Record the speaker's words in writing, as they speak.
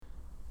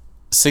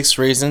6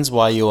 reasons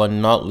why you are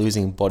not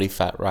losing body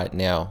fat right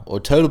now, or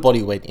total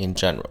body weight in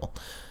general.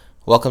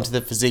 Welcome to the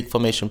Physique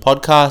Formation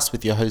Podcast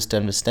with your host,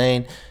 Dan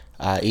Mustaine.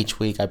 Each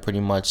week, I pretty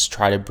much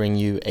try to bring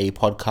you a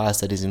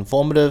podcast that is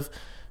informative,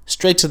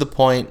 straight to the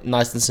point,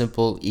 nice and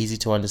simple, easy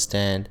to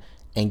understand,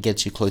 and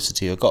gets you closer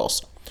to your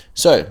goals.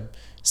 So,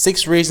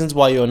 6 reasons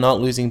why you are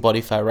not losing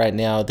body fat right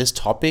now. This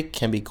topic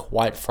can be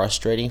quite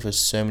frustrating for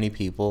so many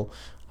people.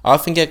 I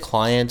often get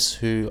clients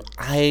who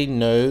I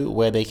know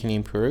where they can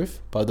improve,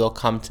 but they'll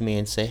come to me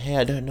and say, hey,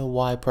 I don't know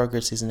why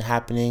progress isn't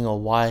happening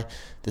or why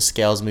the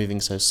scale's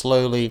moving so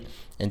slowly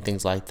and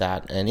things like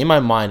that. And in my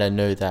mind, I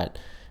know that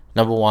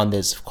number one,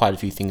 there's quite a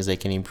few things they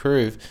can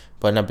improve,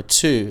 but number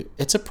two,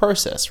 it's a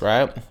process,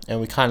 right? And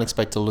we can't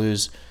expect to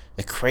lose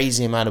a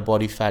crazy amount of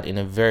body fat in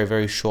a very,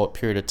 very short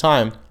period of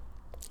time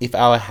if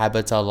our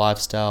habits, our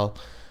lifestyle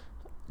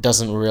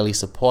doesn't really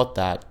support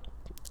that.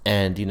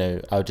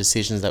 And, our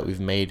decisions that we've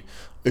made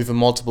over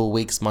multiple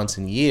weeks, months,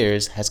 and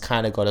years has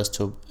kind of got us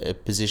to a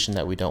position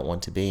that we don't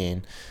want to be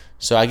in.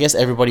 So I guess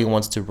everybody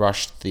wants to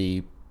rush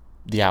the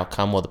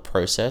outcome or the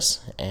process,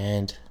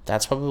 and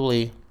that's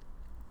probably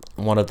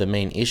one of the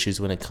main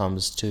issues when it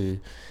comes to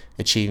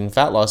achieving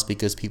fat loss,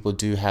 because people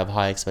do have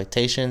high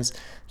expectations.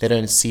 They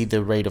don't see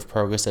the rate of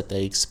progress that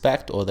they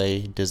expect or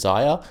they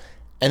desire,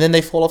 and then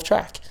they fall off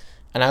track.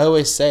 And I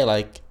always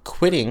say,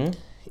 quitting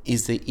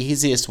is the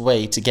easiest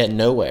way to get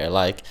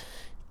nowhere.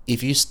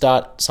 If you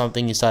start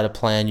something, you start a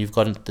plan, you've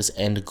got this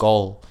end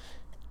goal,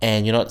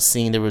 and you're not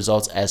seeing the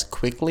results as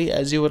quickly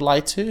as you would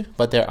like to,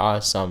 but there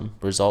are some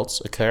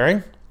results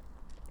occurring,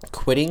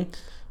 quitting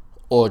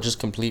or just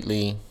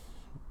completely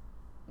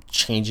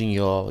changing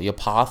your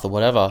path or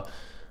whatever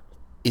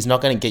is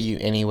not going to get you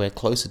anywhere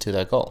closer to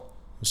that goal.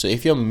 So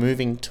if you're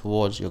moving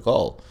towards your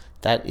goal,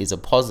 that is a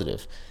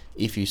positive.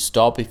 If you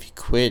stop, if you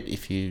quit,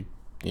 if you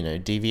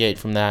deviate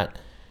from that,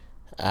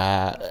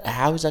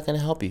 how is that going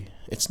to help you?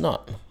 It's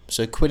not.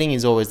 So quitting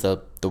is always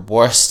the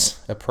worst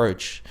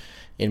approach,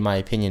 in my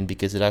opinion,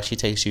 because it actually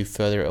takes you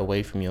further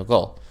away from your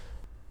goal.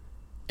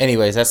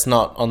 Anyways, that's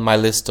not on my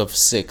list of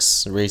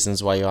 6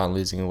 reasons why you aren't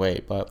losing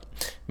weight, but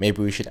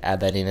maybe we should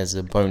add that in as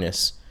a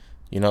bonus.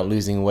 You're not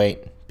losing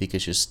weight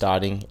because you're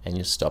starting and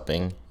you're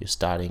stopping. You're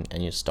starting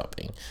and you're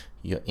stopping.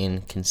 You're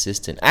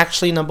inconsistent.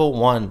 Actually, number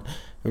 1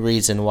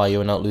 reason why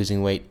you're not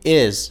losing weight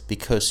is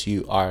because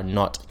you are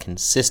not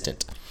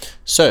consistent.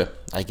 So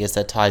I guess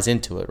that ties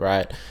into it,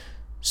 right?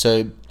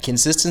 So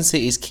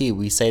consistency is key.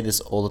 We say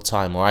this all the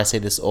time, or I say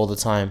this all the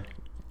time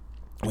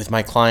with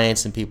my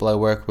clients and people I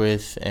work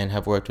with and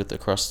have worked with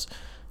across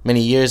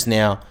many years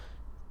now.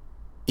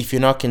 If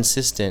you're not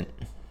consistent,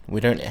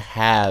 we don't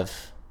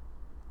have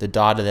the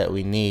data that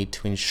we need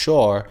to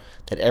ensure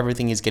that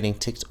everything is getting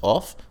ticked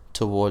off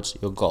towards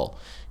your goal.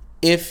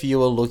 If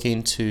you are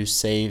looking to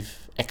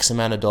save X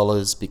amount of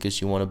dollars because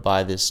you want to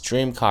buy this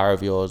dream car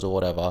of yours or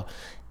whatever,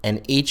 and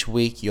each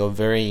week you're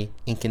very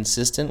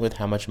inconsistent with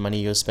how much money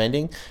you're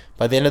spending,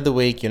 by the end of the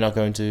week, you're not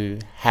going to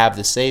have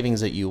the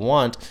savings that you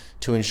want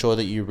to ensure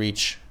that you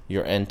reach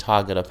your end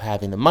target of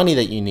having the money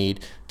that you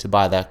need to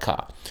buy that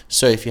car.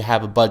 So if you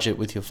have a budget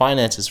with your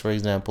finances, for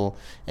example,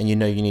 and you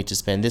know you need to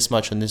spend this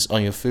much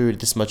on your food,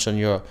 this much on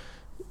your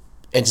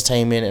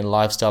entertainment and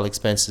lifestyle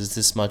expenses,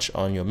 this much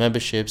on your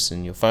memberships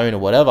and your phone or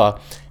whatever,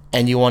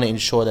 and you want to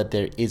ensure that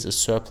there is a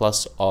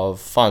surplus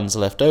of funds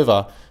left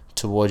over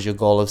towards your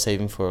goal of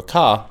saving for a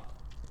car.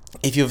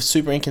 If you're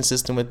super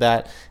inconsistent with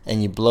that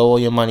and you blow all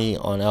your money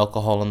on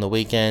alcohol on the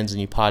weekends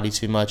and you party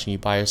too much and you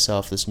buy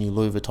yourself this new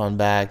Louis Vuitton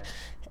bag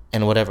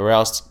and whatever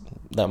else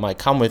that might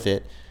come with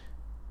it,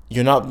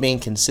 you're not being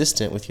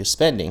consistent with your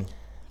spending.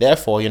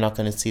 Therefore, you're not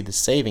going to see the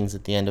savings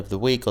at the end of the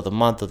week or the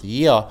month or the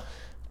year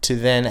to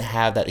then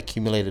have that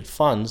accumulated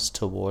funds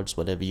towards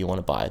whatever you want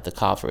to buy, the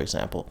car, for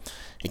example.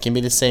 It can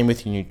be the same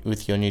with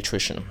your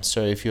nutrition.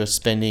 So if you're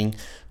spending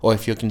or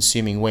if you're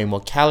consuming way more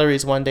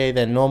calories one day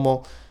than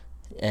normal,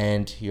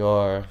 and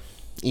you're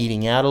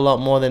eating out a lot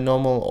more than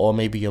normal, or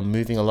maybe you're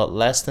moving a lot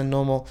less than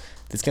normal,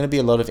 there's going to be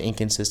a lot of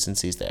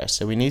inconsistencies there.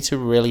 So we need to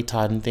really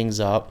tighten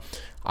things up.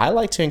 I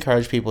like to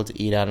encourage people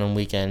to eat out on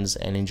weekends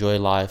and enjoy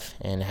life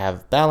and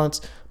have balance,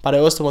 but I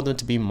also want them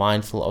to be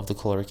mindful of the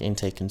caloric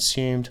intake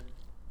consumed,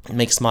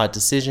 make smart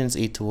decisions,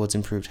 eat towards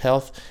improved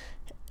health,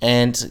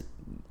 and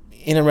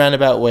in a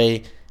roundabout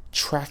way,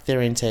 track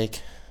their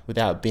intake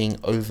without being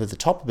over the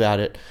top about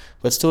it,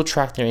 but still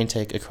track their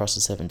intake across a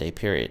 7-day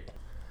period.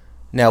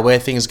 Now, where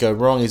things go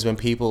wrong is when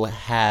people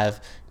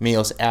have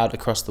meals out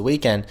across the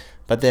weekend,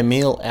 but their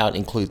meal out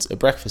includes a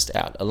breakfast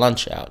out, a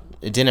lunch out,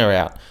 a dinner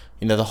out.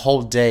 The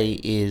whole day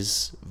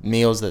is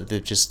meals that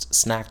they've just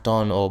snacked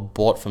on or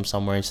bought from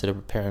somewhere instead of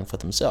preparing for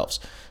themselves.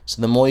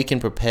 So the more you can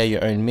prepare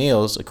your own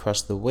meals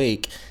across the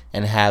week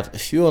and have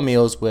fewer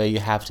meals where you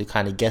have to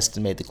kind of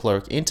guesstimate the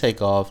caloric intake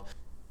of,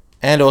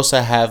 and also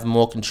have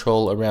more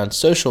control around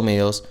social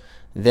meals,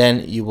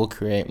 then you will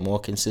create more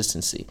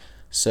consistency.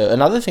 So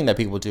another thing that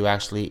people do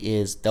actually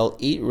is they'll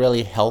eat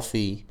really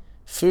healthy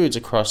foods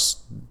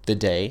across the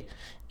day,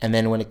 and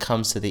then when it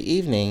comes to the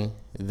evening,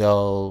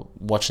 they'll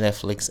watch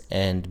Netflix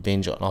and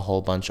binge on a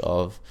whole bunch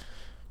of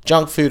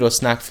junk food or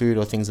snack food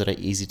or things that are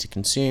easy to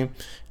consume.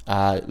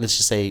 Let's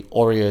just say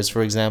Oreos,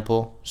 for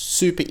example.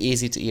 Super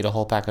easy to eat a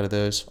whole packet of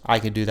those. I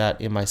can do that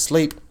in my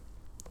sleep.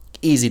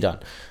 Easy done.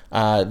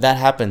 That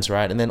happens,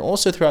 right? And then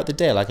also throughout the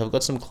day, like I've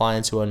got some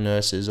clients who are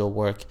nurses or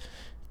work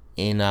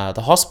in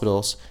the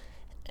hospitals,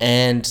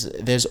 and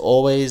there's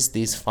always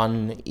these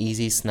fun,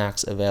 easy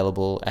snacks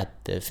available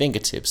at their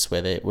fingertips,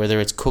 whether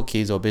it's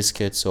cookies or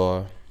biscuits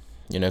or,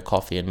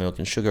 coffee and milk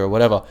and sugar or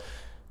whatever.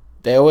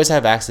 They always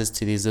have access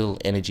to these little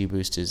energy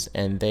boosters,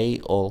 and they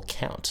all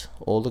count.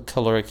 All the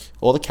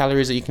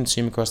calories that you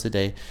consume across the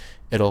day,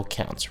 it all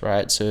counts,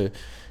 right? So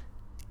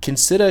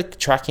consider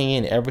tracking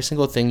in every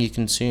single thing you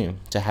consume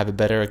to have a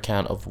better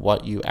account of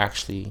what you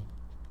actually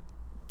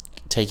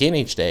take in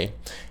each day,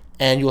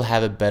 and you'll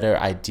have a better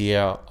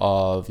idea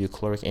of your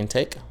caloric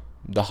intake,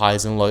 the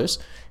highs and lows,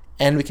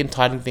 and we can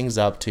tighten things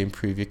up to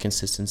improve your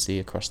consistency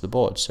across the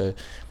board. So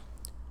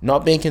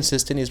not being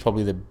consistent is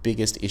probably the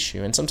biggest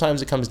issue, and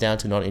sometimes it comes down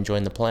to not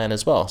enjoying the plan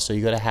as well. So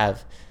you got to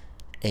have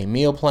a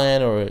meal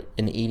plan or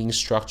an eating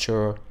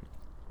structure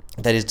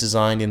that is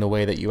designed in the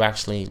way that you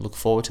actually look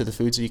forward to the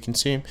foods that you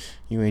consume,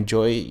 you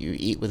enjoy it, you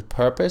eat with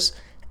purpose,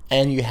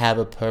 and you have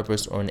a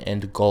purpose or an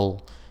end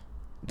goal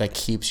that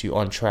keeps you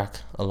on track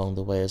along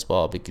the way as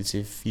well. Because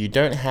if you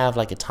don't have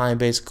like a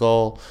time-based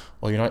goal,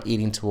 or you're not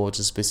eating towards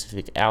a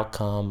specific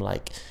outcome,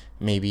 like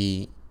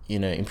maybe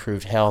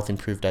improved health,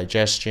 improved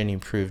digestion,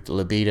 improved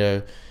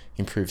libido,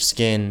 improved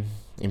skin,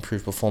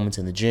 improved performance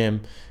in the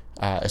gym,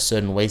 a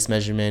certain waist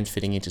measurement,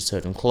 fitting into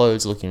certain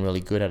clothes, looking really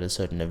good at a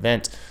certain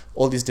event,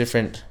 all these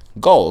different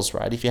goals,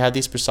 right? If you have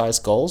these precise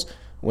goals,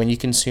 when you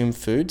consume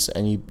foods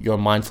and you're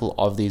mindful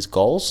of these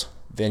goals,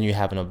 then you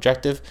have an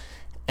objective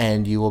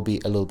and you will be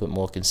a little bit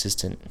more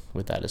consistent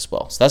with that as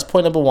well. So that's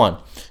point number 1.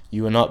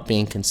 You are not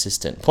being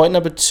consistent. Point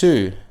number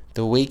 2,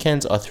 the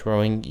weekends are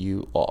throwing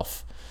you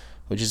off,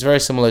 which is very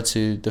similar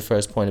to the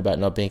first point about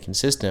not being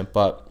consistent.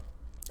 But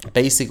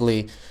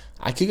basically,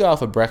 I could go out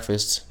for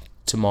breakfast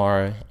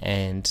tomorrow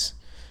and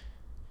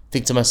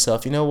think to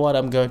myself, you know what,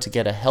 I'm going to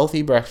get a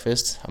healthy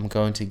breakfast. I'm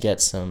going to get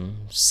some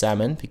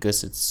salmon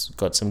because it's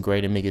got some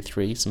great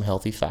omega-3, some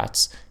healthy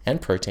fats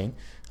and protein.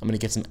 I'm going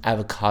to get some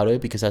avocado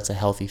because that's a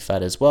healthy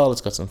fat as well.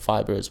 It's got some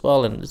fiber as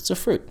well, and it's a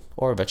fruit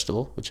or a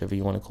vegetable, whichever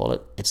you want to call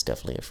it. It's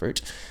definitely a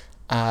fruit.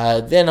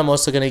 Then I'm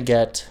also going to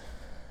get,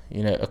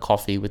 a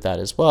coffee with that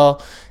as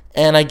well.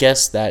 And I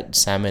guess that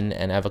salmon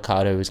and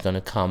avocado is going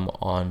to come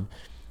on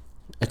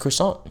a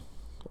croissant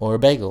or a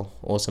bagel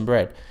or some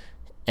bread,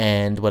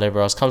 and whatever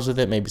else comes with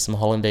it, maybe some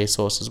hollandaise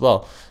sauce as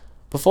well.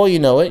 Before you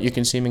know it, you're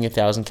consuming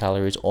 1,000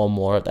 calories or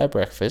more at that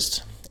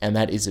breakfast, and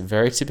that is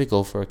very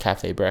typical for a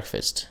cafe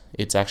breakfast.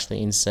 It's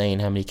actually insane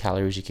how many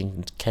calories you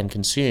can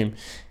consume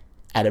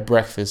at a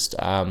breakfast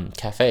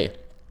cafe.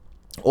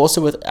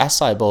 Also with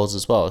acai bowls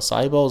as well.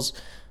 Acai bowls,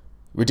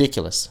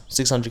 ridiculous,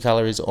 600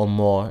 calories or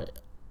more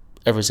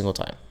every single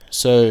time.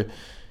 So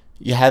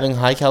you're having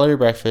high calorie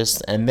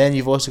breakfast, and then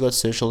you've also got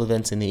social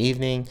events in the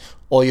evening,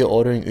 or you're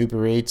ordering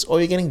Uber Eats, or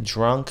you're getting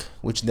drunk,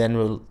 which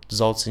then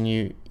results in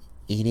you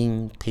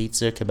eating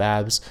pizza,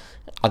 kebabs,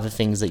 other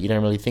things that you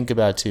don't really think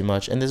about too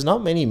much. And there's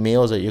not many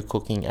meals that you're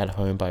cooking at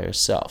home by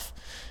yourself.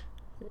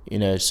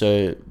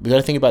 So we got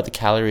to think about the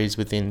calories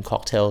within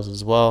cocktails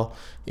as well.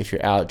 If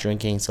you're out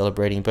drinking,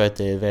 celebrating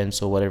birthday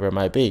events or whatever it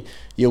might be,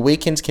 your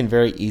weekends can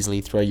very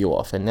easily throw you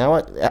off. And now,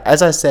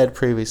 as I said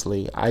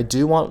previously, I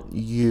do want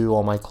you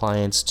or my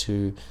clients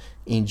to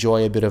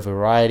enjoy a bit of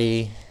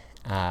variety,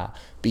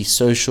 be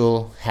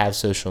social, have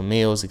social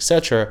meals,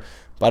 etc.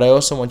 But I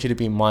also want you to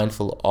be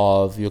mindful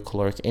of your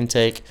caloric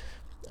intake,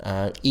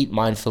 eat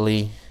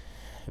mindfully,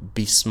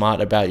 be smart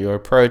about your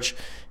approach,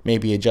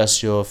 maybe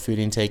adjust your food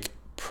intake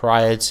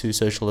prior to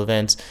social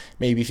events.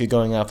 Maybe if you're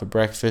going out for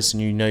breakfast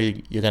and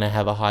you're going to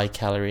have a high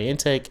calorie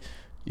intake,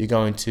 you're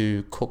going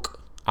to cook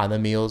other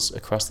meals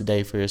across the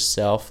day for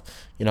yourself.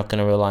 You're not going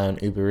to rely on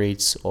Uber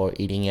Eats or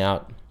eating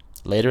out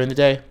later in the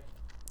day.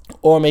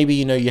 Or maybe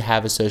you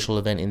have a social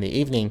event in the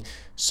evening,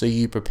 so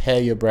you prepare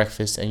your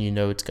breakfast and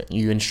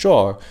you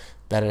ensure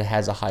that it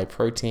has a high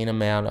protein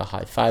amount, a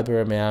high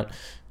fiber amount,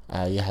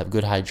 you have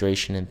good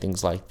hydration and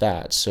things like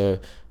that. So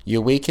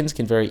your weekends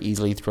can very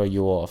easily throw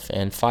you off,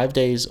 and 5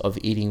 days of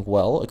eating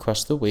well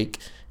across the week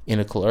in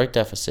a caloric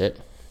deficit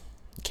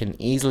can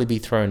easily be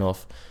thrown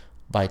off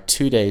by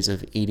 2 days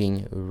of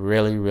eating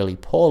really, really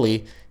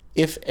poorly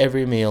if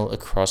every meal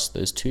across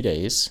those 2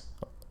 days,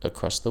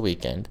 across the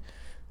weekend,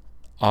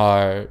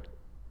 are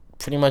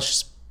pretty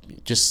much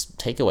just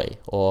takeaway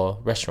or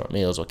restaurant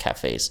meals or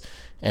cafes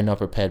and not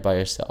prepared by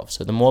yourself.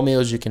 So the more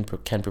meals you can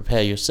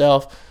prepare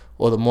yourself,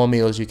 or the more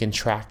meals you can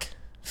track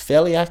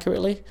fairly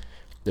accurately,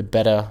 the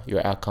better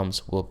your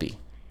outcomes will be.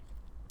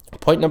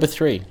 Point number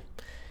 3,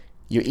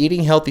 you're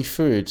eating healthy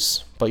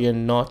foods, but you're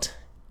not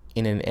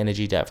in an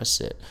energy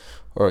deficit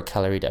or a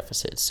calorie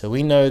deficit. So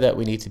we know that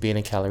we need to be in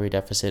a calorie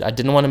deficit. I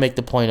didn't want to make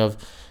the point of,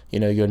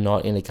 you're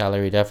not in a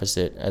calorie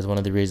deficit as one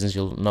of the reasons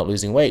you're not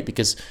losing weight,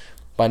 because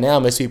by now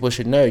most people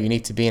should know you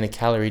need to be in a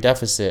calorie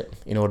deficit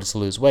in order to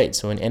lose weight.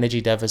 So an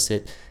energy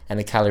deficit and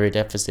a calorie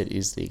deficit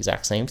is the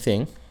exact same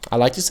thing. I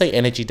like to say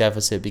energy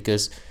deficit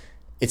because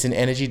it's an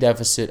energy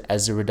deficit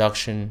as a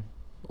reduction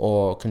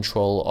or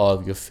control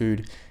of your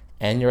food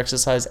and your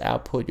exercise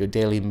output, your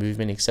daily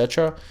movement,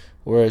 etc.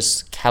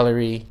 Whereas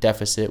calorie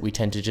deficit, we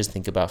tend to just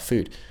think about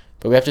food.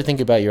 But we have to think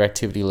about your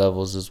activity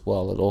levels as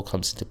well. It all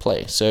comes into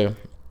play. So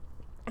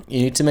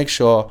you need to make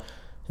sure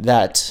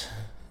that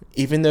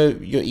even though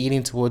you're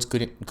eating towards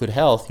good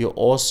health, you're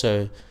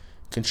also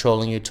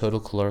controlling your total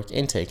caloric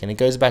intake. And it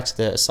goes back to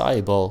the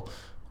acai bowl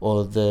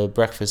or the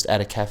breakfast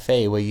at a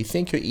cafe where you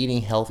think you're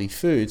eating healthy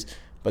foods,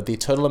 but the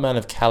total amount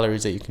of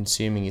calories that you're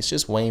consuming is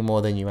just way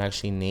more than you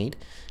actually need.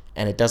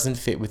 And it doesn't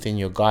fit within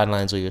your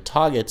guidelines or your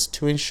targets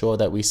to ensure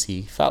that we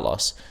see fat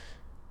loss.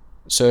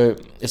 So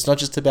it's not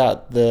just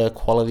about the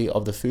quality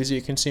of the foods that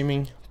you're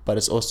consuming, but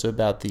it's also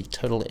about the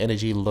total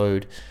energy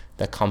load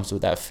that comes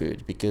with that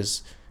food.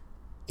 Because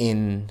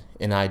in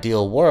an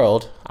ideal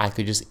world, I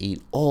could just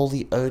eat all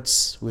the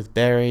oats with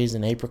berries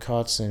and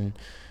apricots and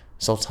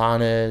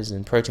sultanas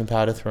and protein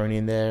powder thrown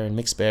in there and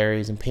mixed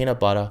berries and peanut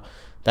butter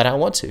that I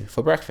want to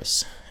for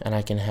breakfast. And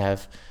I can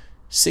have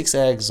 6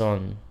 eggs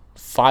on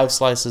 6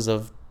 slices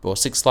of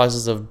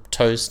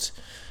toast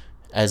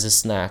as a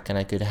snack, and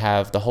I could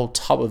have the whole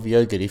tub of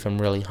yogurt if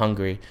I'm really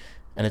hungry,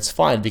 and it's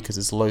fine because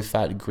it's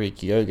low-fat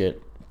Greek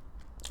yogurt,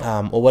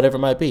 or whatever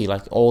it might be,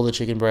 like all the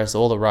chicken breasts,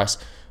 all the rice.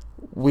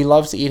 We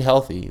love to eat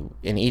healthy,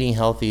 and eating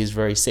healthy is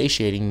very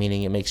satiating,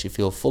 meaning it makes you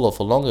feel fuller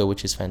for longer,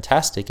 which is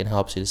fantastic and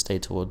helps you to stay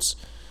towards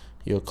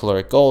your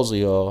caloric goals or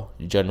your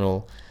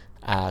general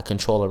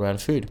control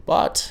around food.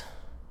 But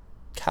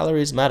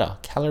calories matter.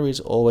 Calories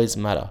always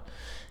matter.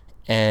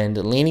 And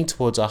leaning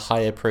towards a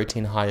higher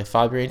protein, higher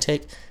fiber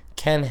intake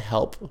can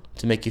help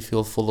to make you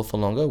feel fuller for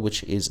longer,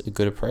 which is a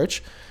good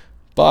approach.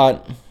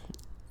 But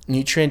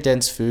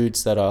nutrient-dense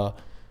foods that are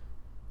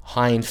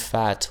high in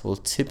fat will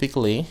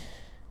typically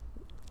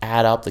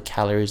add up the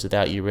calories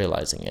without you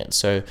realizing it.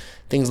 So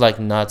things like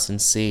nuts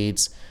and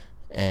seeds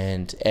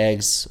and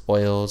eggs,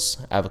 oils,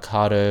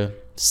 avocado,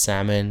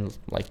 salmon,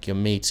 like your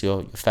meats,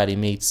 your fatty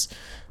meats,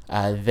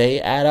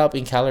 they add up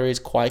in calories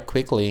quite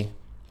quickly.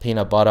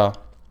 Peanut butter.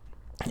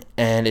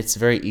 And it's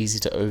very easy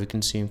to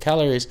overconsume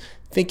calories,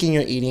 thinking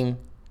you're eating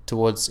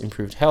towards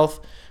improved health,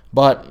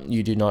 but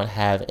you do not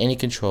have any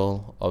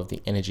control of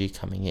the energy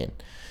coming in.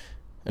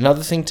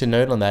 Another thing to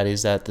note on that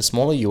is that the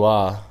smaller you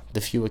are,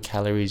 the fewer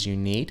calories you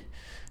need.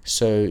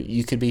 So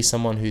you could be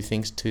someone who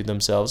thinks to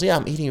themselves, yeah,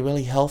 I'm eating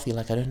really healthy,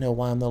 like I don't know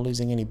why I'm not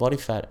losing any body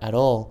fat at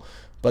all.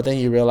 But then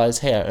you realize,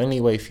 hey, I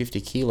only weigh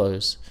 50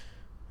 kilos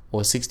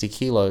or 60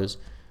 kilos.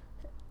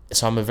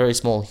 So I'm a very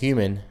small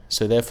human,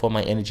 so therefore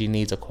my energy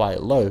needs are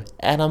quite low.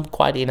 And I'm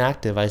quite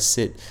inactive. I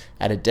sit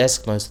at a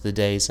desk most of the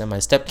days, and my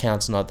step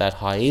count's not that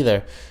high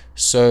either.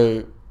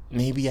 So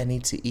maybe I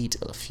need to eat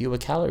fewer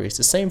calories.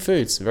 The same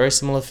foods, very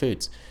similar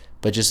foods,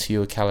 but just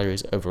fewer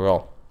calories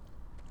overall.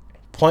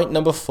 Point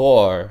number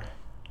 4,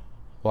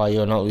 why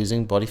you're not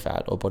losing body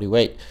fat or body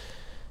weight.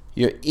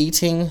 You're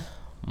eating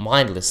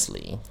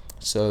mindlessly.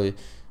 So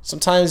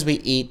sometimes we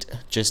eat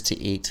just to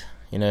eat,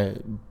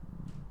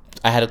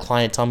 I had a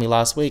client tell me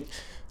last week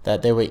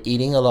that they were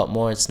eating a lot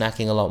more and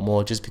snacking a lot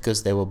more just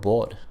because they were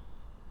bored,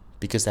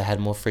 because they had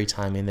more free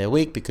time in their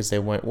week, because they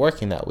weren't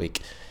working that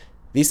week.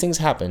 These things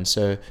happen.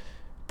 So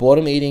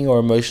boredom eating or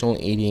emotional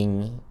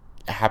eating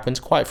happens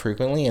quite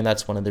frequently, and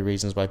that's one of the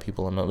reasons why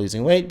people are not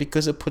losing weight,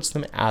 because it puts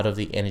them out of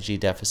the energy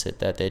deficit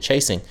that they're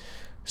chasing.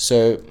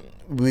 So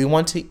we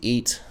want to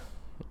eat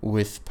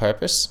with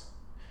purpose.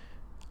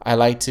 I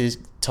like to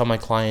tell my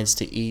clients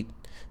to eat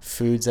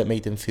foods that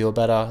make them feel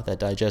better, that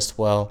digest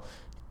well,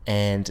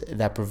 and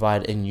that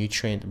provide a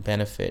nutrient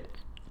benefit.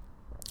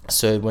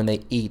 So when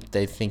they eat,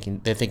 they're thinking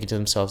to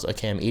themselves,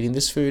 okay, I'm eating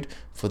this food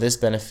for this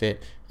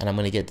benefit, and I'm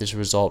going to get this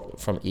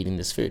result from eating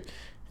this food.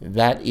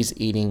 That is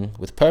eating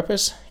with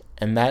purpose,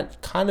 and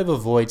that kind of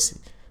avoids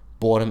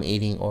boredom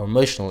eating or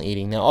emotional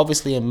eating. Now,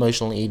 obviously,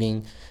 emotional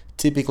eating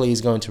typically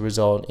is going to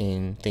result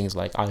in things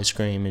like ice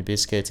cream and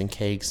biscuits and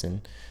cakes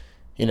and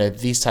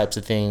these types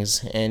of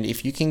things. And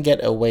if you can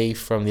get away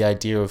from the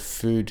idea of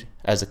food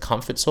as a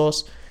comfort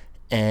source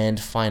and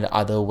find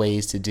other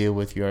ways to deal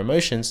with your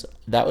emotions,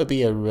 that would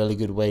be a really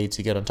good way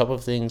to get on top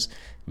of things,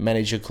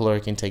 manage your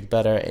caloric intake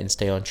better, and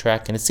stay on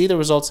track and see the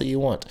results that you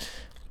want.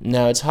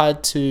 Now, it's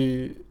hard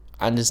to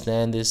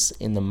understand this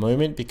in the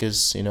moment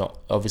because,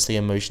 obviously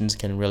emotions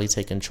can really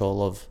take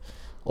control of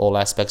all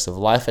aspects of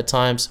life at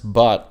times.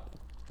 But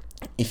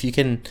if you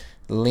can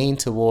lean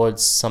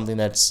towards something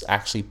that's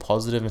actually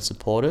positive and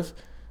supportive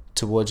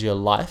towards your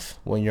life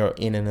when you're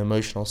in an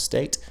emotional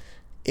state,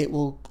 it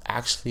will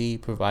actually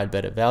provide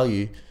better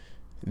value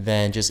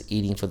than just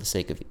eating for the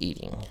sake of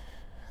eating.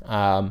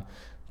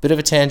 Bit of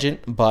a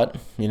tangent, but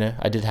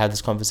I did have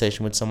this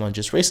conversation with someone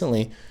just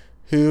recently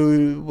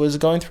who was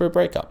going through a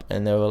breakup,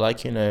 and they were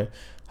like,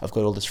 I've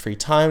got all this free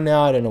time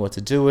now, I don't know what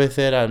to do with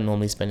it, I'm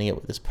normally spending it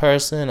with this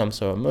person, I'm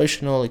so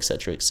emotional,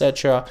 etc.,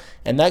 etc.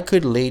 And that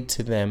could lead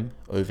to them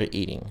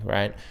overeating,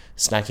 right?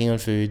 Snacking on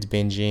foods,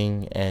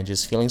 binging, and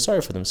just feeling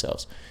sorry for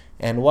themselves.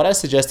 And what I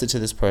suggested to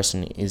this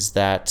person is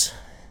that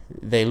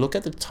they look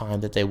at the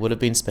time that they would have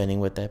been spending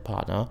with their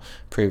partner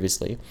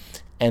previously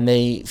and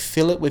they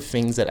fill it with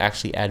things that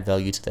actually add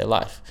value to their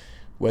life,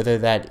 whether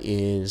that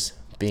is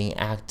being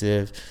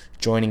active,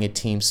 joining a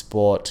team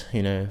sport.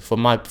 For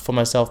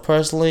myself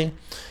personally,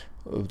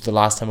 the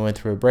last time I went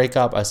through a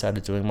breakup, I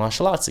started doing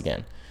martial arts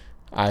again.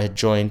 I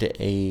joined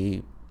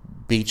a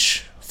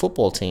beach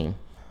football team,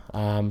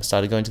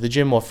 started going to the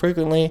gym more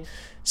frequently,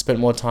 spent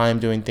more time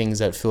doing things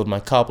that filled my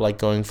cup, like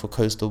going for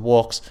coastal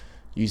walks,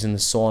 using the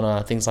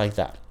sauna, things like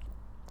that,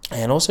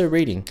 and also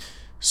reading.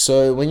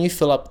 So when you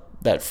fill up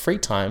that free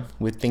time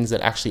with things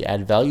that actually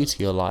add value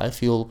to your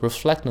life, you'll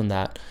reflect on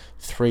that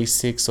 3,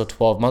 6, or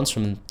 12 months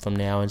from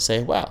now and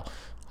say, wow,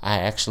 I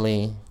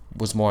actually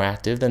was more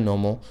active than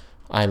normal.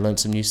 I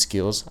learned some new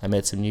skills. I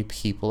met some new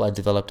people. I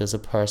developed as a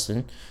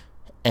person,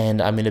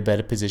 and I'm in a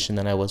better position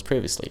than I was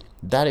previously.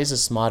 That is a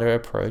smarter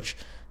approach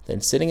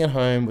than sitting at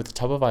home with a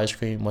tub of ice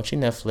cream,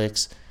 watching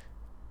Netflix,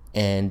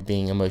 and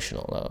being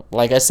emotional.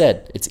 Like I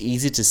said, it's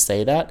easy to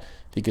say that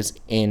because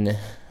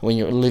when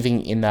you're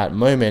living in that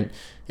moment,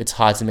 it's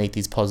hard to make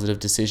these positive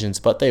decisions,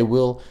 but they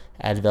will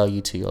add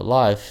value to your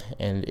life,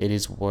 and it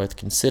is worth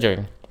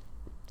considering.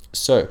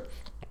 So,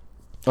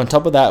 on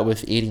top of that,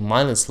 with eating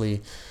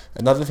mindlessly,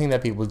 another thing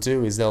that people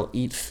do is they'll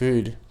eat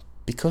food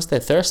because they're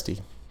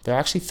thirsty. They're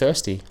actually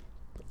thirsty,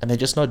 and they're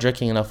just not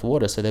drinking enough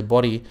water, so their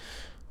body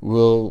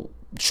will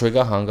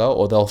trigger hunger,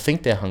 or they'll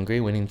think they're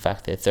hungry when in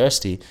fact they're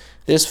thirsty.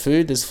 There's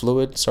fluid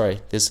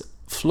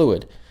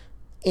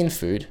in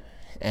food,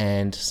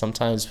 and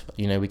sometimes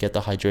we get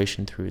the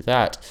hydration through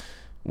that,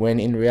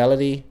 when in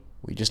reality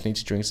we just need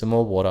to drink some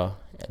more water.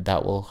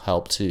 That will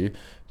help to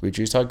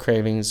reduce our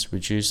cravings,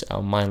 reduce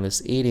our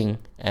mindless eating,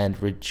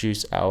 and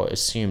reduce our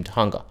assumed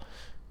hunger.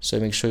 So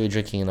make sure you're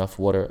drinking enough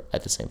water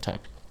at the same time.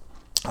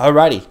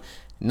 Alrighty,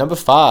 number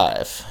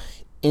 5,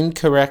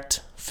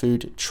 incorrect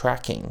food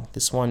tracking.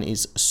 This one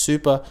is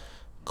super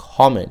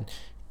common.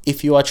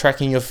 If you are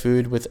tracking your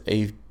food with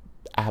a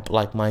app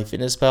like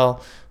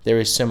MyFitnessPal, there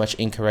is so much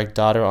incorrect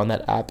data on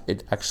that app.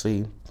 It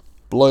actually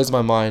blows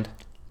my mind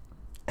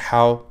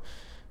how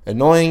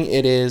annoying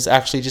it is.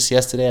 Actually, just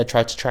yesterday I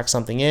tried to track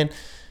something in.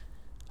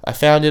 I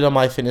found it on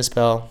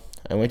MyFitnessPal.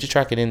 I went to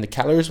track it in. The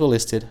calories were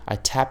listed. I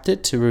tapped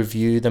it to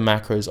review the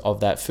macros of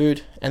that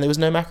food, and there was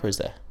no macros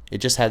there. It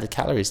just had the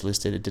calories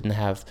listed. It didn't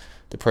have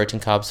the protein,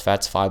 carbs,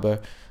 fats, fiber,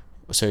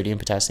 sodium,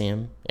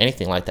 potassium,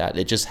 anything like that.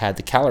 It just had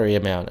the calorie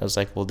amount. I was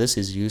like, well, this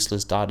is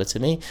useless data to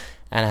me.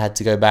 And I had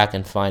to go back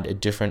and find a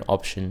different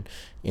option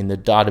in the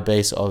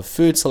database of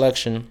food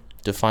selection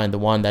to find the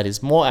one that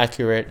is more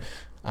accurate,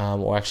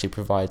 or actually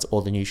provides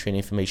all the nutrient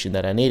information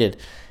that I needed.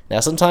 Now,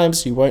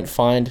 sometimes you won't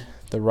find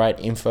the right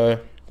info,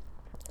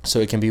 so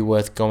it can be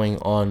worth going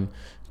on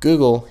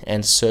Google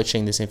and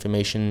searching this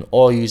information,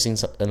 or using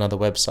another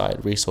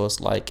website resource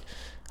like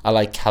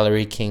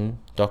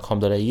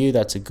calorieking.com.au.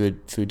 That's a good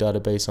food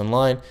database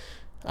online.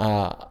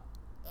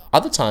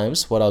 Other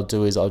times, what I'll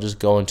do is I'll just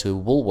go into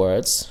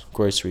Woolworths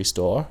grocery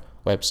store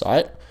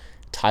website,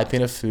 type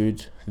in a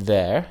food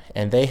there,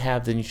 and they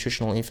have the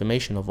nutritional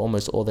information of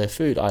almost all their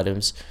food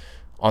items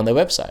on their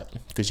website,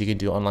 because you can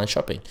do online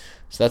shopping.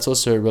 So that's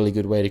also a really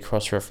good way to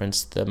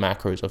cross-reference the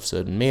macros of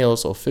certain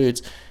meals or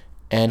foods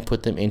and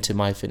put them into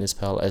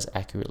MyFitnessPal as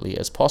accurately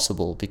as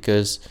possible,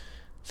 because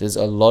there's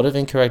a lot of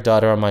incorrect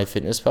data on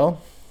MyFitnessPal,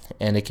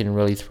 and it can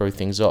really throw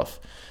things off.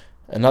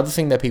 Another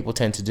thing that people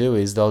tend to do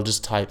is they'll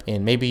just type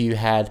in, maybe you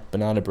had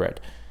banana bread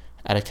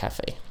at a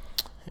cafe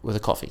with a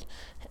coffee,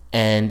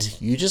 and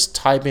you just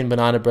type in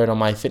banana bread on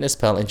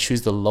MyFitnessPal and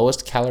choose the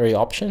lowest calorie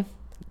option.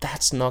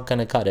 That's not going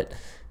to cut it.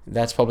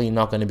 That's probably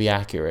not going to be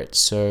accurate.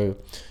 So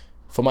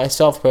for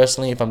myself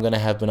personally, if I'm going to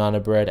have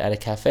banana bread at a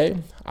cafe,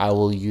 I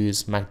will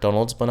use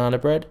McDonald's banana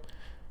bread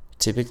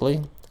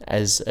typically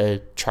as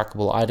a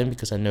trackable item,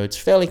 because I know it's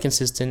fairly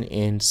consistent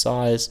in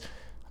size.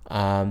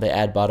 They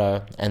add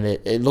butter, and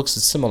it looks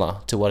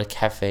similar to what a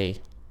cafe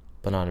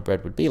banana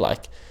bread would be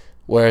like,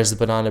 whereas the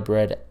banana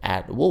bread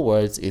at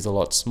Woolworths is a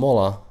lot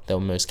smaller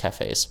than most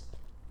cafes.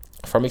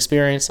 From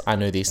experience, I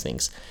know these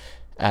things.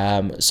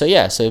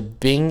 So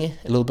being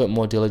a little bit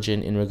more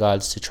diligent in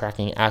regards to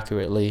tracking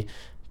accurately,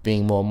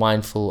 being more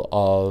mindful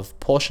of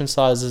portion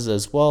sizes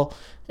as well,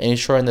 and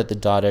ensuring that the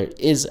data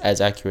is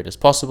as accurate as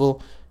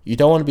possible. You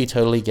don't want to be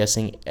totally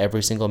guessing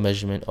every single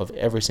measurement of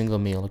every single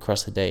meal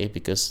across the day,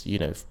 because,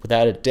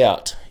 without a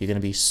doubt, you're going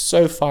to be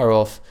so far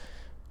off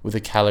with the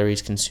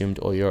calories consumed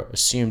or your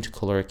assumed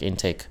caloric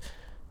intake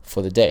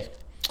for the day.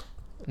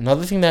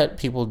 Another thing that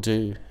people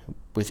do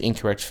with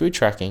incorrect food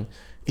tracking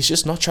is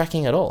just not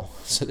tracking at all.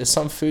 So there's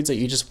some foods that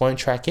you just won't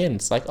track in.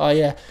 It's like, oh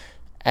yeah,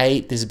 I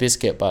ate this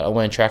biscuit, but I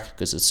won't track it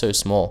because it's so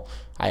small.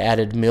 I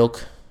added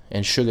milk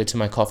and sugar to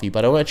my coffee,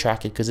 but I won't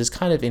track it because it's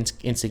kind of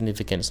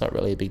insignificant. It's not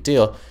really a big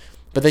deal.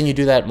 But then you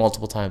do that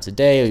multiple times a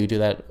day, or you do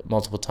that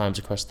multiple times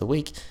across the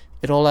week,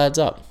 it all adds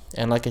up.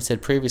 And like I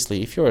said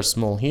previously, if you're a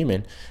small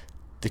human,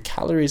 the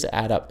calories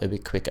add up a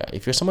bit quicker.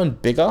 If you're someone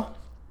bigger,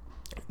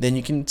 then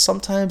you can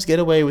sometimes get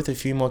away with a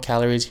few more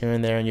calories here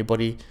and there in your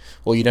body,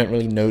 or you don't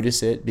really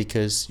notice it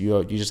because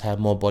you just have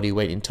more body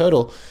weight in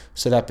total.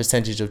 So that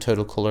percentage of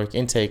total caloric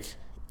intake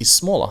is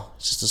smaller.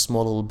 It's just a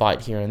small little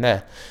bite here and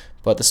there.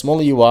 But the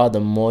smaller you are, the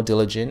more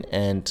diligent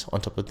and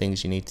on top of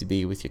things you need to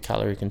be with your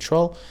calorie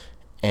control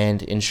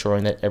and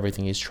ensuring that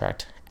everything is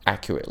tracked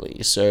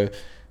accurately. So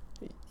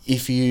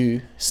if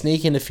you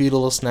sneak in a few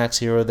little snacks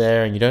here or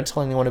there and you don't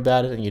tell anyone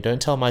about it and you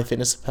don't tell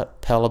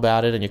MyFitnessPal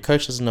about it and your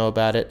coach doesn't know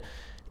about it,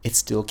 it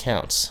still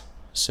counts.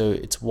 So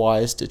it's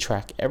wise to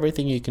track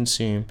everything you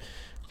consume,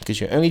 because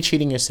you're only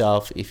cheating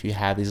yourself if you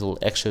have these little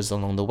extras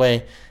along the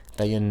way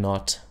that you're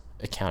not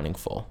accounting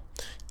for.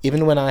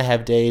 Even when I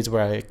have days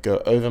where I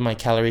go over my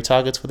calorie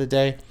targets for the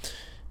day,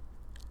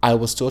 I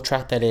will still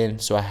track that in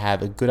so I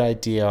have a good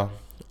idea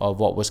of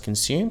what was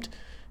consumed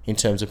in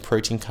terms of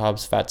protein,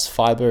 carbs, fats,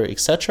 fiber,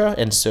 etc.,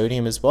 and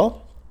sodium as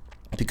well,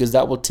 because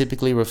that will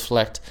typically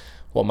reflect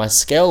what my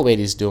scale weight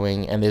is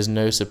doing, and there's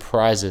no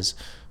surprises.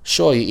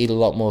 Sure, you eat a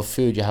lot more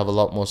food, you have a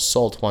lot more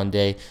salt one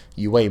day,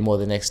 you weigh more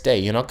the next day.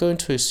 You're not going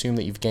to assume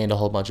that you've gained a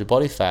whole bunch of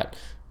body fat.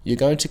 You're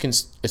going to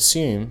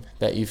assume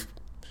that you've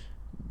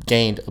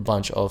gained a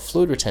bunch of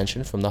fluid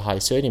retention from the high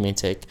sodium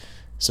intake,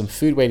 some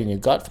food weight in your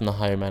gut from the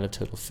higher amount of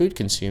total food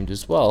consumed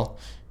as well,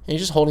 and you're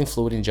just holding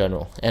fluid in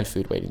general and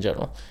food weight in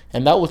general.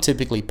 And that will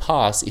typically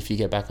pass if you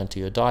get back onto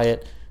your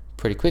diet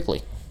pretty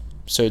quickly.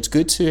 So it's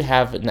good to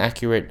have an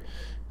accurate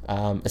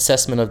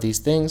assessment of these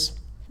things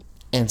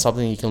and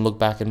something you can look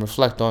back and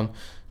reflect on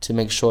to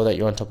make sure that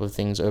you're on top of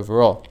things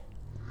overall.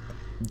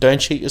 Don't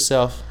cheat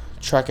yourself.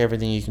 Track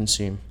everything you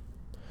consume.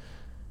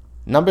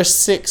 Number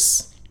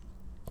 6,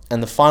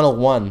 and the final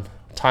one.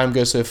 Time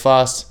goes so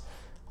fast.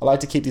 I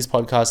like to keep these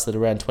podcasts at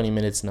around 20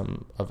 minutes,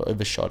 and I've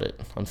overshot it,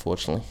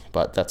 unfortunately,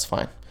 but that's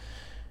fine.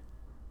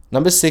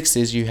 Number 6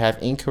 is you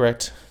have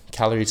incorrect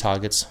calorie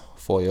targets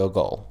for your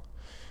goal.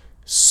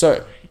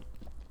 So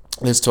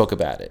let's talk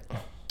about it.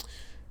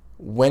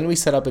 When we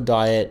set up a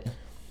diet,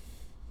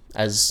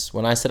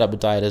 when I set up a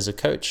diet as a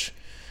coach,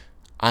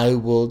 I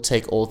will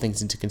take all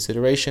things into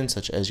consideration,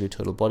 such as your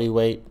total body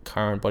weight,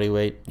 current body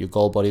weight, your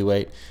goal body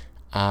weight,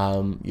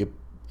 your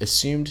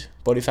assumed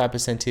body fat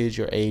percentage,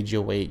 your age,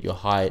 your weight, your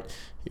height,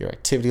 your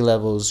activity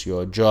levels,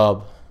 your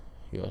job,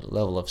 your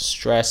level of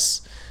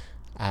stress,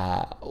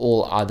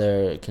 all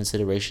other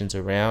considerations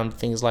around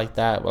things like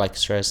that, like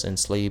stress and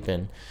sleep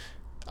and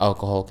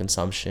alcohol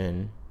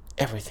consumption,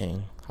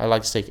 everything. I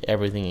like to take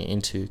everything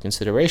into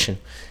consideration.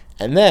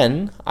 And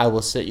then I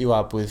will set you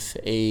up with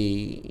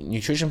a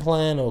nutrition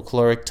plan or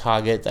caloric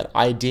target that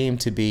I deem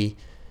to be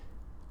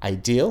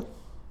ideal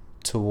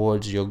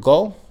towards your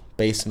goal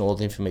based on all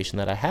the information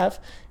that I have.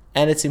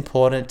 And it's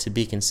important to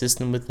be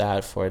consistent with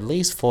that for at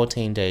least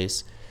 14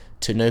 days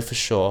to know for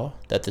sure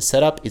that the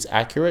setup is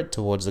accurate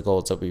towards the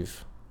goals that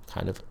we've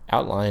kind of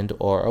outlined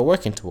or are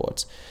working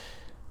towards.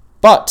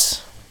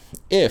 But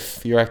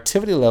if your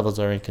activity levels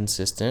are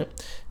inconsistent,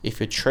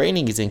 if your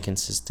training is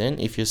inconsistent,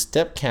 if your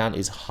step count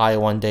is high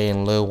one day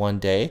and low one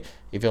day,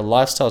 if your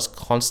lifestyle is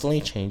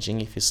constantly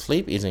changing, if your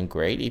sleep isn't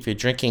great, if you're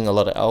drinking a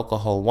lot of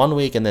alcohol one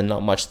week and then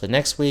not much the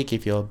next week,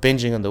 if you're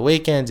binging on the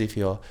weekends, if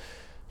you're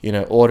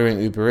ordering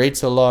Uber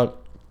Eats a lot,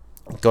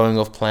 going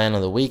off plan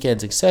on the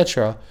weekends,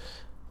 etc.,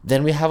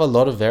 then we have a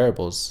lot of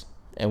variables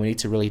and we need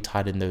to really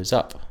tighten those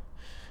up.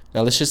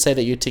 Now, let's just say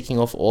that you're ticking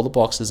off all the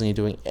boxes and you're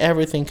doing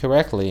everything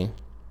correctly,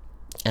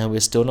 and we're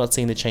still not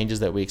seeing the changes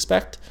that we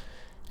expect.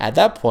 At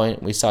that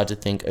point, we start to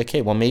think,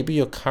 okay, well, maybe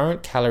your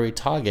current calorie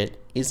target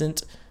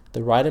isn't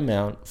the right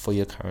amount for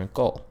your current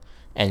goal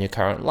and your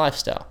current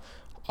lifestyle.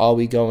 Are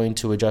we going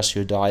to adjust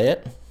your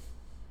diet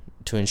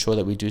to ensure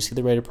that we do see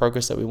the rate of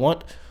progress that we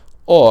want?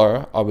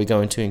 Or are we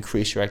going to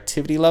increase your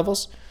activity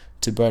levels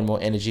to burn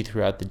more energy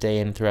throughout the day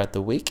and throughout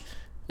the week,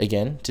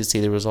 again, to see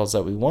the results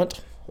that we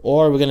want?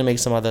 Or are we going to make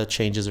some other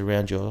changes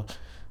around your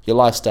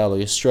lifestyle or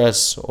your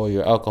stress or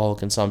your alcohol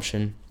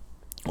consumption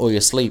or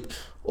your sleep?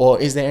 Or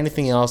is there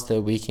anything else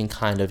that we can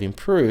kind of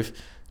improve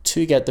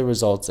to get the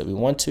results that we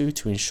want to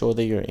ensure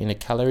that you're in a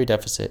calorie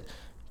deficit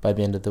by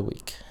the end of the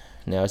week?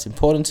 Now, it's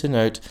important to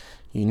note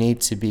you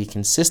need to be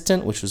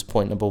consistent, which was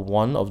point number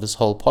 1 of this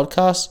whole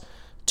podcast,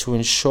 to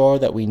ensure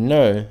that we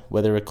know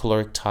whether a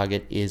caloric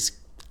target is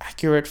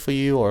accurate for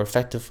you or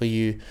effective for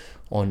you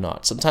or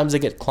not. Sometimes I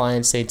get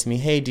clients saying to me,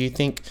 hey, do you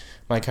think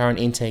my current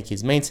intake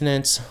is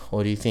maintenance?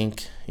 Or do you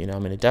think,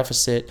 I'm in a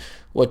deficit?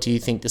 What do you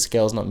think the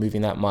scale's not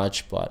moving that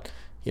much, but,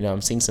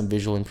 I'm seeing some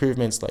visual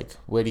improvements? Like,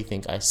 where do you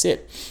think I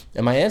sit?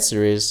 And my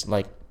answer is,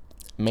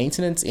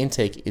 maintenance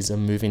intake is a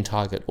moving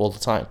target all the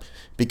time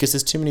because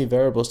there's too many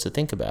variables to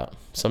think about.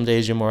 Some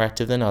days you're more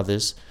active than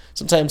others.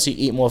 Sometimes you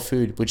eat more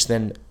food, which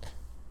then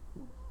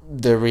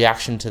the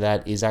reaction to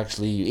that is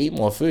actually you eat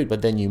more food,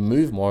 but then you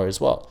move more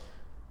as well.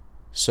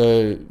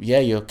 So yeah,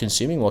 you're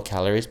consuming more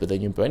calories, but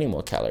then you're burning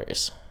more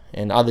calories.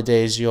 And other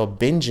days you're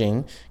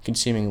binging,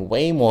 consuming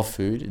way more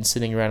food and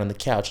sitting around on the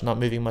couch, not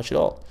moving much at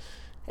all.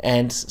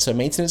 And so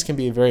maintenance can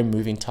be a very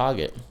moving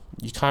target.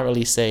 You can't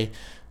really say,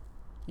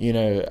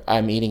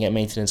 I'm eating at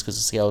maintenance because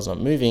the scale is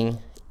not moving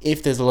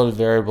if there's a lot of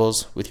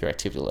variables with your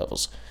activity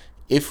levels.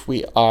 If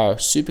we are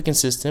super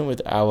consistent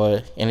with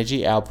our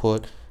energy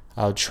output,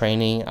 our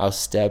training, our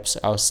steps,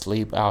 our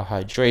sleep, our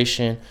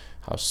hydration,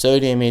 our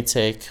sodium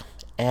intake,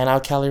 and our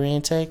calorie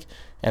intake,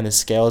 and the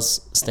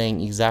scale's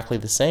staying exactly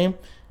the same,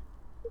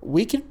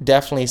 we could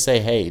definitely say,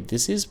 hey,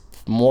 this is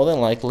more than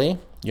likely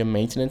your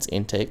maintenance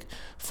intake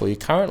for your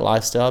current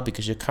lifestyle,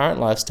 because your current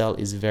lifestyle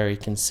is very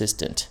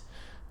consistent.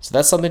 So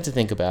that's something to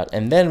think about.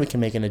 And then we can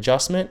make an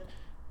adjustment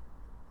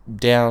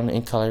down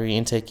in calorie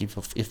intake if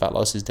fat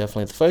loss is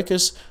definitely the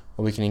focus,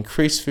 or we can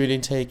increase food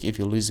intake if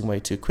you're losing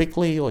weight too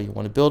quickly or you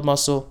want to build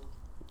muscle,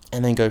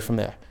 and then go from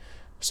there.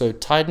 So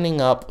tightening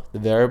up the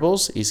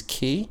variables is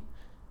key,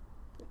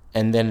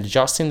 and then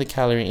adjusting the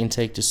calorie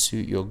intake to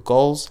suit your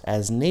goals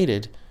as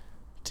needed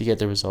to get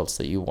the results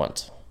that you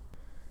want.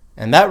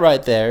 And that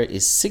right there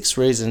is 6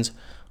 reasons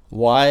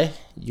why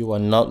you are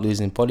not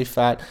losing body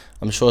fat.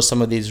 I'm sure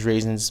some of these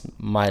reasons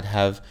might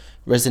have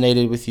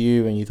resonated with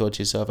you and you thought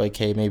to yourself,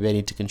 okay, maybe I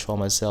need to control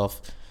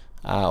myself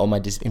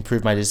or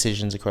improve my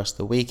decisions across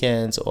the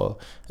weekends, or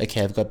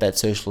okay, I've got that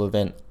social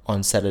event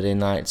on Saturday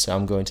night, so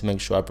I'm going to make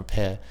sure I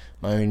prepare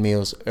my own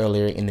meals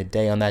earlier in the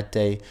day on that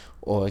day.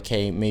 Or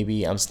okay,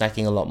 maybe I'm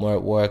snacking a lot more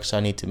at work, so I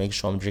need to make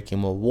sure I'm drinking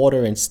more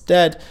water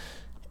instead.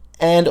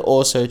 And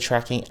also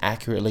tracking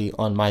accurately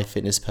on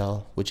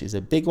MyFitnessPal, which is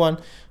a big one.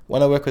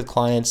 When I work with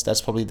clients,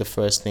 that's probably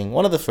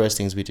one of the first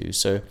things we do.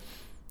 So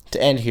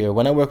to end here,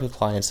 when I work with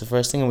clients, the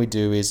first thing we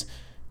do is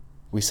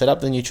we set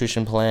up the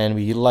nutrition plan,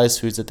 we utilize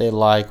foods that they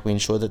like, we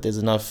ensure that there's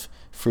enough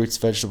fruits,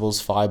 vegetables,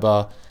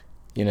 fiber,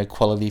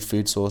 quality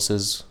food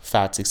sources,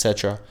 fats,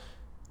 etc.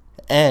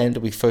 And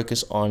we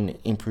focus on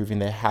improving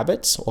their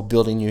habits or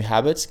building new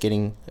habits,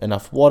 getting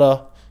enough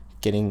water,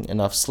 getting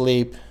enough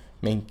sleep,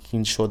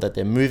 making sure that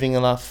they're moving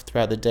enough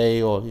throughout the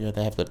day, or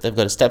they've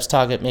got a steps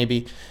target,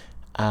 maybe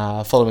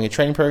following a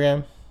training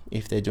program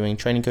if they're doing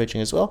training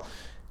coaching as well,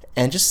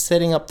 and just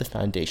setting up the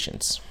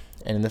foundations.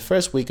 And in the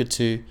first week or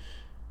two,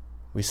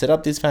 we set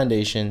up these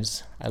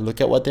foundations. I look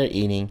at what they're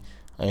eating,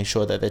 I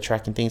ensure that they're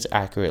tracking things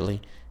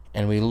accurately,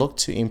 and we look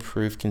to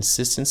improve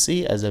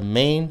consistency as a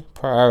main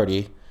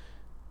priority,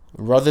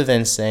 rather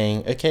than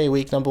saying, okay,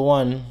 week number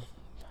 1,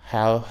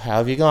 how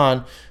have you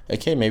gone?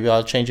 Okay, maybe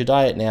I'll change your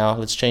diet now.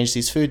 Let's change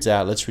these foods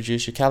out. Let's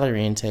reduce your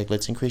calorie intake.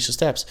 Let's increase your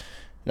steps.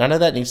 None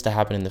of that needs to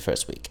happen in the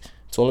first week.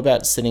 It's all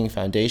about setting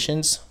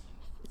foundations,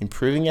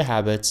 improving your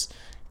habits,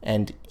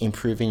 and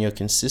improving your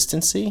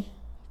consistency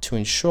to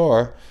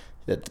ensure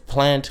that the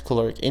planned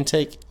caloric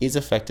intake is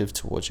effective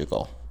towards your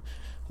goal,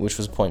 which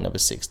was point number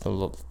 6,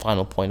 the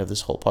final point of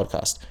this whole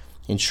podcast,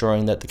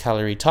 ensuring that the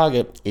calorie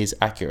target is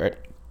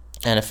accurate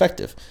and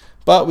effective.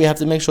 But we have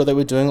to make sure that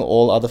we're doing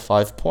all other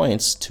 5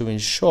 points to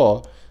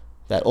ensure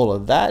that all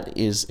of that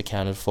is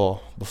accounted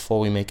for before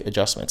we make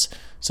adjustments.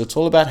 So it's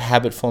all about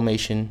habit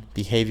formation,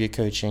 behavior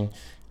coaching,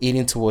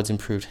 eating towards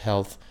improved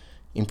health,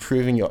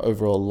 improving your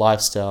overall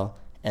lifestyle,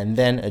 and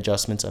then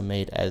adjustments are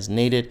made as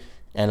needed.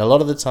 And a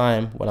lot of the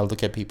time, when I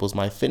look at people's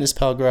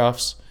MyFitnessPal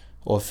graphs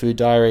or food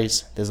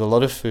diaries, there's a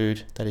lot of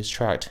food that is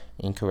tracked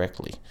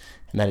incorrectly.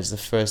 And that is the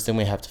first thing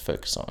we have to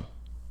focus on.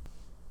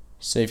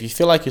 So if you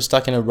feel like you're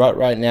stuck in a rut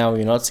right now, or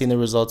you're not seeing the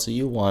results that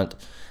you want,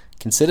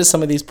 consider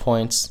some of these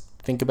points,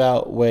 think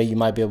about where you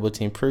might be able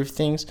to improve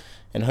things,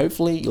 and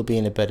hopefully you'll be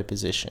in a better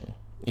position.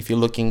 If you're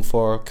looking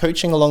for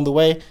coaching along the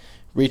way,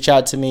 reach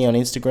out to me on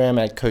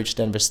Instagram at Coach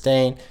Denver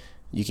Stain.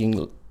 You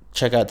can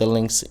check out the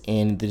links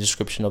in the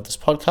description of this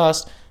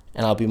podcast,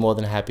 and I'll be more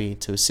than happy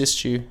to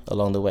assist you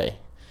along the way.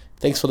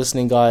 Thanks for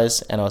listening,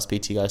 guys, and I'll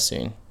speak to you guys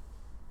soon.